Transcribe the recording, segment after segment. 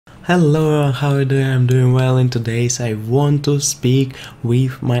Hello, how are you doing? I'm doing well, and today's I want to speak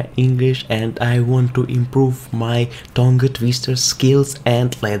with my English and I want to improve my tongue twister skills,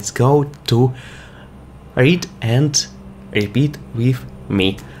 and let's go to read and repeat with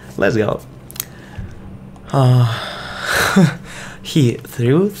me. Let's go. He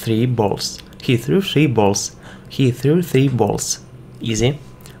threw three balls. He threw three balls. He threw three balls. Easy.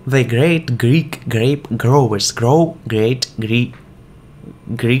 The great Greek grape growers grow great Greek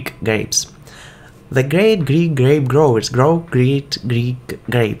grapes. The great Greek grape growers grow great Greek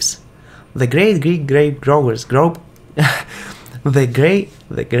grapes. The great Greek grape growers grow the great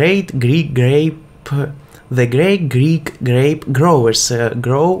Greek grape growers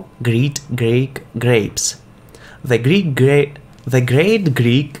grow great Greek grapes. The great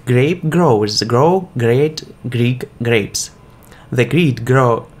Greek grape growers grow great Greek grapes. The great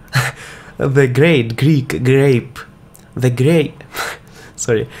grow the great Greek grape the great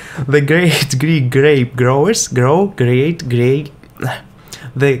sorry the great Greek grape growers grow great Greek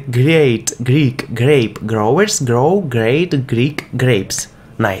the great Greek grape growers grow great Greek grapes.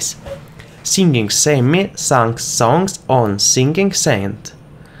 Nice. Singing Sammy sang songs on singing sand.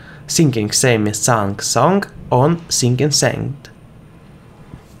 Singing Sammy sang song on singing sand.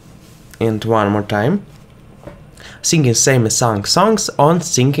 And one more time. Singing Sammy sang songs on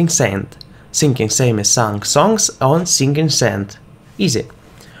singing sand. Singing Sammy sang songs on singing sand. Easy.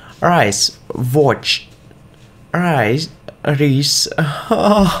 Rise, watch. Rise, Reese.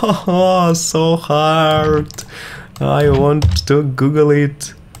 Oh, so hard. I want to Google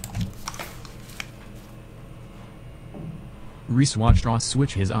it. Reese watched Ross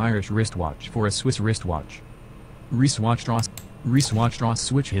switch his Irish wristwatch for a Swiss wristwatch. Reese watched Ross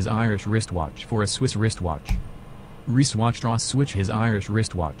switch his Irish wristwatch for a Swiss wristwatch. Reese watched Ross switch his Irish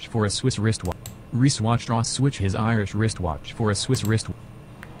wristwatch for a Swiss wristwatch. Reese watched Ross switch his Irish wristwatch for a Swiss wristwatch.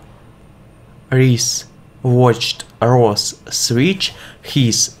 Reese watched Ross switch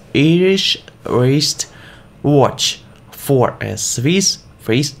his Irish wristwatch for a Swiss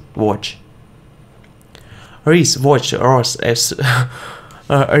wristwatch. Reese watched Ross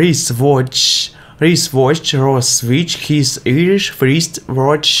watched Ross switch his Irish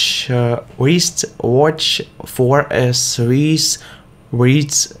wristwatch for a Swiss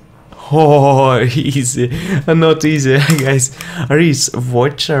wrist. Oh, easy, not easy, guys. Reese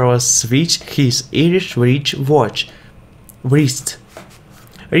watched Ross switch his Irish wristwatch. Reese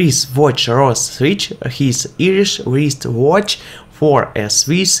watched Ross switch his Irish wristwatch for a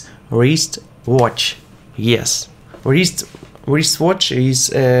Swiss wristwatch. Yes, wristwatch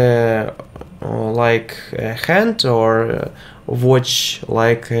is like a hand, or watch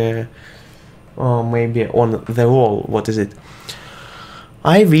like maybe on the wall. What is it?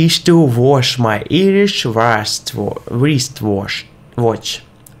 I wish to wash my Irish wristwatch.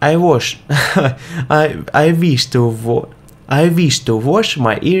 I wish to wash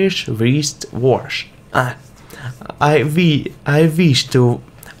my Irish wristwatch. I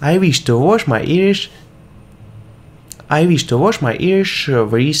wish to wash my Irish. I wish to wash my Irish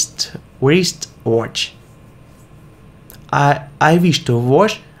wristwatch. I wish to wash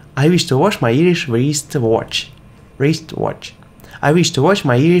my Irish wristwatch. I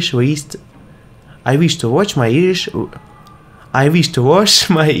wish to wash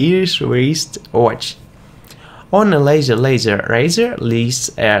my Irish wristwatch. On a laser razor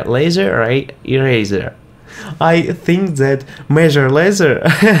leaves a laser eraser. I think that measure laser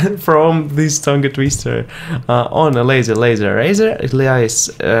from this tongue twister. On a laser razor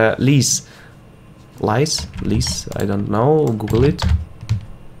lies I don't know, Google it.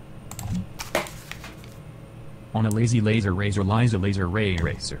 On a lazy laser razor lies a laser ray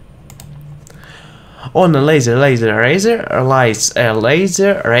eraser. On a laser razor lies a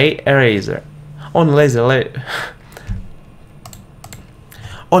laser ray eraser. On a laser razor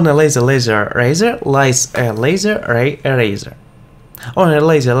lies a laser ray eraser. On a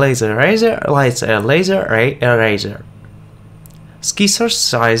laser razor lies a laser ray eraser. Scissor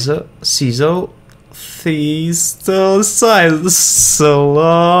sizzle thistle sizzle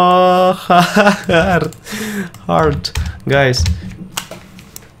hard, guys.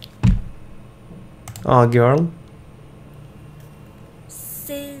 Oh, girl.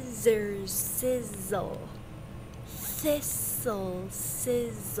 Scissors sizzle, thistle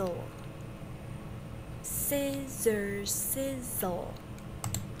sizzle, scissors sizzle,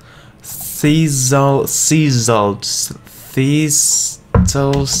 Sizzled, thistle,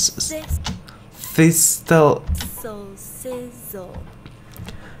 sizzle,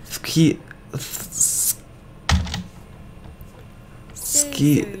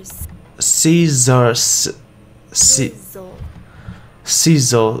 scissors, sizzle,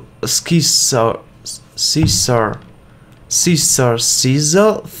 sizzle, scissor, scissor, scissor,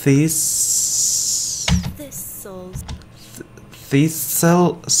 sizzle, thistles,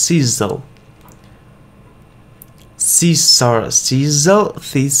 thistle, sizzle, scissor, sizzle,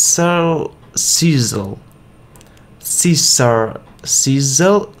 thistle, sizzle, scissor,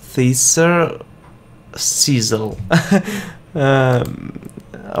 sizzle, thistle, sizzle.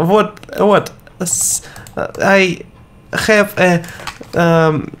 What? I have a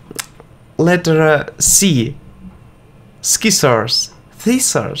letter C. Scissors,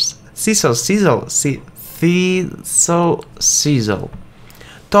 scissors, scissors, sizzle, thistle, sizzle.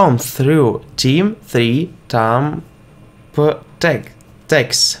 Tom threw Tim 3 Tom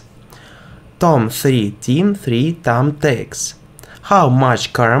takes. Tom 3 Tim 3 Tom takes. How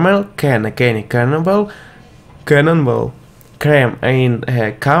much caramel can a cannibal cram in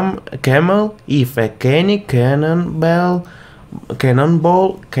a camel if a cannonball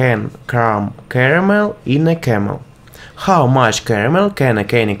can cram caramel in a camel? How much caramel can a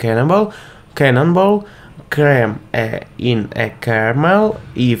cannonball cram in a caramel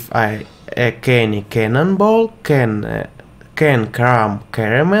if a cannonball can cram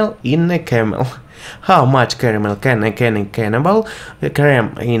caramel in a camel? How much caramel can a cannonball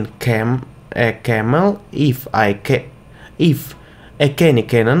cram in a camel if a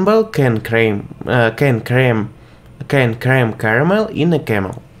cannonball can cram caramel in a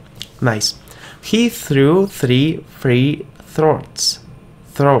camel? Nice. He threw 3 free throws.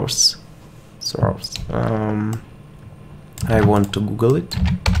 I want to Google it.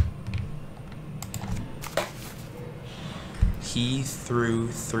 He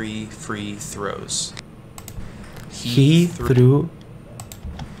threw 3 free throws. He threw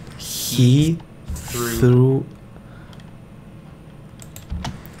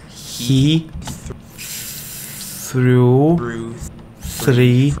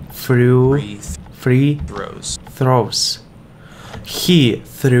 3 free throws. He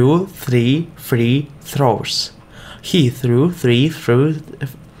threw 3 free throws.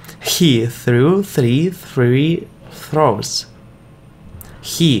 He threw 3 free throws.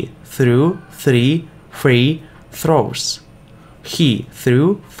 He threw 3 free throws. He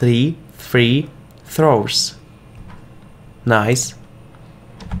threw 3 free throws. Nice.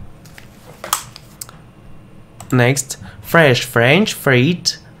 Next, fresh French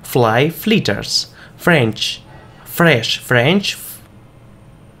fried fly flitters. Fresh French fried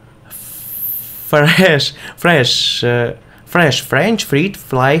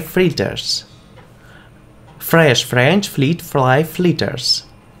fly fritters. Fresh French fly fritters.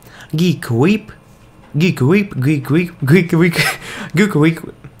 Geek whip, geek whip, geek whip, geek whip, geek whip,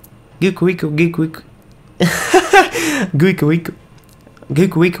 geek whip, geek whip, geek whip,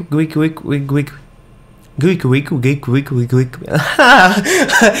 geek whip, geek whip, geek whip. Geek week.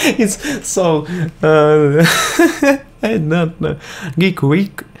 It's so I don't know. Geek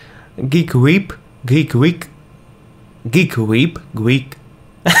week, geek whip, geek week, geek whip, geek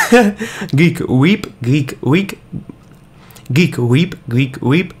geek whip, geek week, geek whip, geek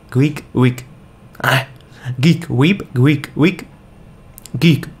whip, geek week. Geek whip, geek week,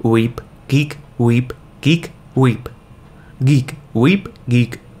 geek whip, geek whip, geek whip, geek whip,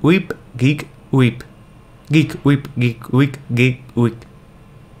 geek whip, geek whip. Geek whip, geek whip, geek whip.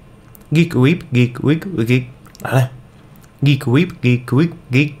 Geek whip, geek whip, geek. Geek whip, geek whip,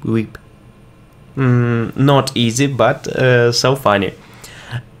 geek whip. Not easy, but so funny.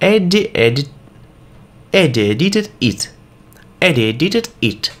 Eddie did it. Eddie did it. Eddie did it.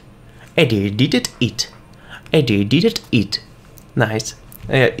 Eddie did it. Nice.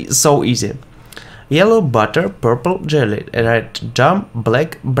 So easy. Yellow butter, purple jelly, red jam,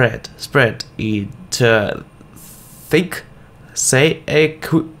 black bread. Spread it thick. Say it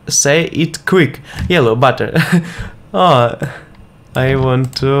quick. Yellow butter. Oh, I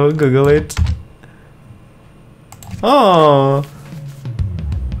want to Google it. Oh,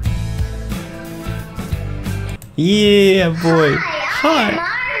 yeah, boy. Hi.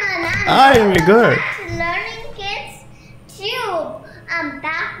 I'm good. Learning Kids Tube. I'm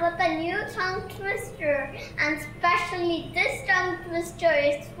back with a new tongue twister, and especially this tongue twister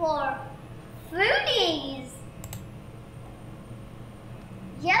is for foodies.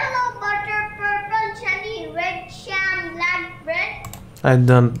 Yellow butter, purple jelly, red jam, black bread. I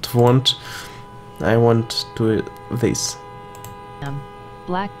don't want. I want to this.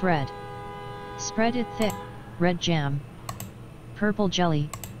 Black bread. Spread it thick. Red jam. Purple jelly.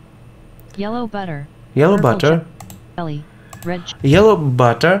 Yellow butter. Yellow purple butter. Jelly. Red Yellow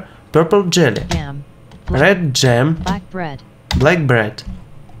butter. Purple jelly. jam. Red jam. Black bread. Black bread.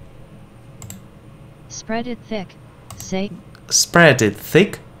 Spread it thick. Say spread it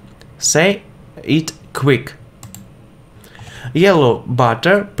thick, say it quick. Yellow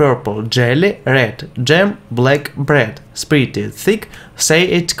butter, purple jelly, red jam, black bread. Spread it thick, say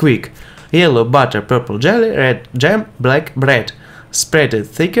it quick. Yellow butter, purple jelly, red jam, black bread. Spread it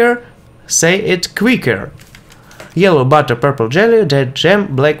thicker, say it quicker. Yellow butter, purple jelly, red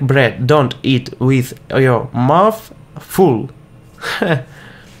jam, black bread. Don't eat with your mouth full.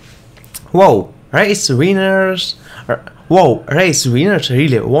 Whoa, race winners! Whoa, race winners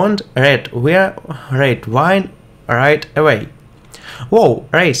really want red wine right away. Whoa,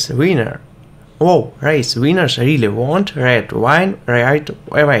 race winners really want red wine right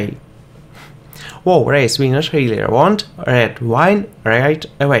away. Whoa, race winners really want red wine right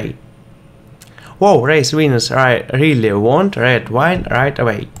away. Whoa, race winners really want red wine right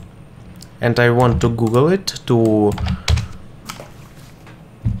away. And I want to Google it to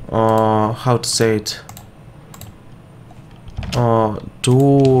how to say it,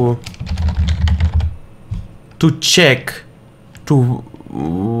 to check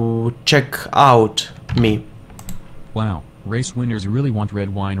out me. Wow, race winners really want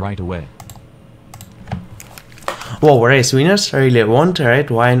red wine right away. Whoa, race winners really want red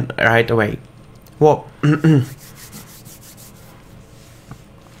wine right away. Whoa.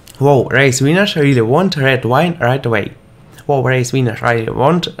 Whoa, race winners really want red wine right away. Whoa, race winners really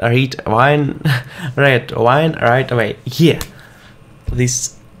want red wine right away. Yeah,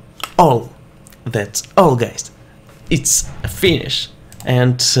 that's all guys. It's finished.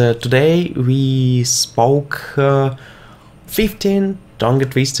 And today we spoke 15 tongue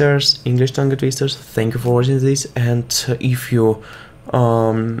twisters, English tongue twisters. Thank you for watching this, and if you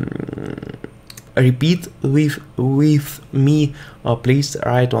repeat with me, please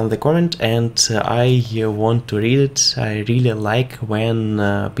write on the comment, and I want to read it. I really like when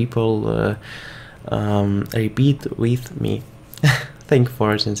people repeat with me. Thank you for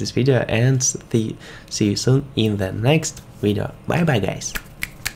watching this video, and see you soon in the next video. Bye bye guys.